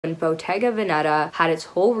when Bottega Veneta had its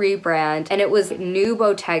whole rebrand, and it was New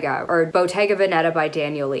Bottega, or Bottega Veneta by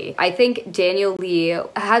Daniel Lee. I think Daniel Lee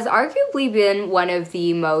has arguably been one of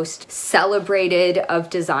the most celebrated of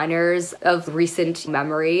designers of recent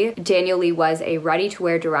memory. Daniel Lee was a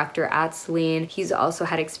ready-to-wear director at Celine. He's also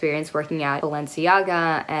had experience working at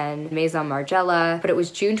Balenciaga and Maison Margiela, but it was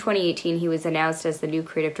June 2018 he was announced as the new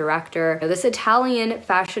creative director. Now, this Italian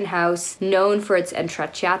fashion house, known for its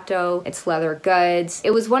intrecciato, its leather goods, it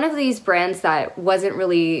was one of these brands that wasn't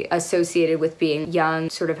really associated with being young,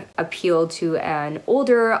 sort of appealed to an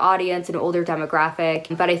older audience, an older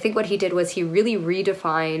demographic. But I think what he did was he really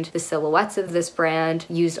redefined the silhouettes of this brand,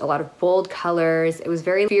 used a lot of bold colors. It was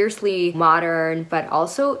very fiercely modern, but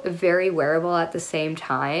also very wearable at the same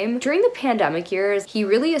time. During the pandemic years, he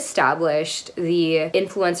really established the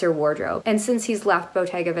influencer wardrobe. And since he's left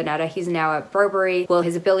Bottega Veneta, he's now at Burberry. Will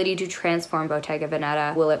his ability to transform Bottega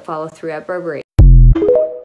Veneta, will it follow through at Burberry?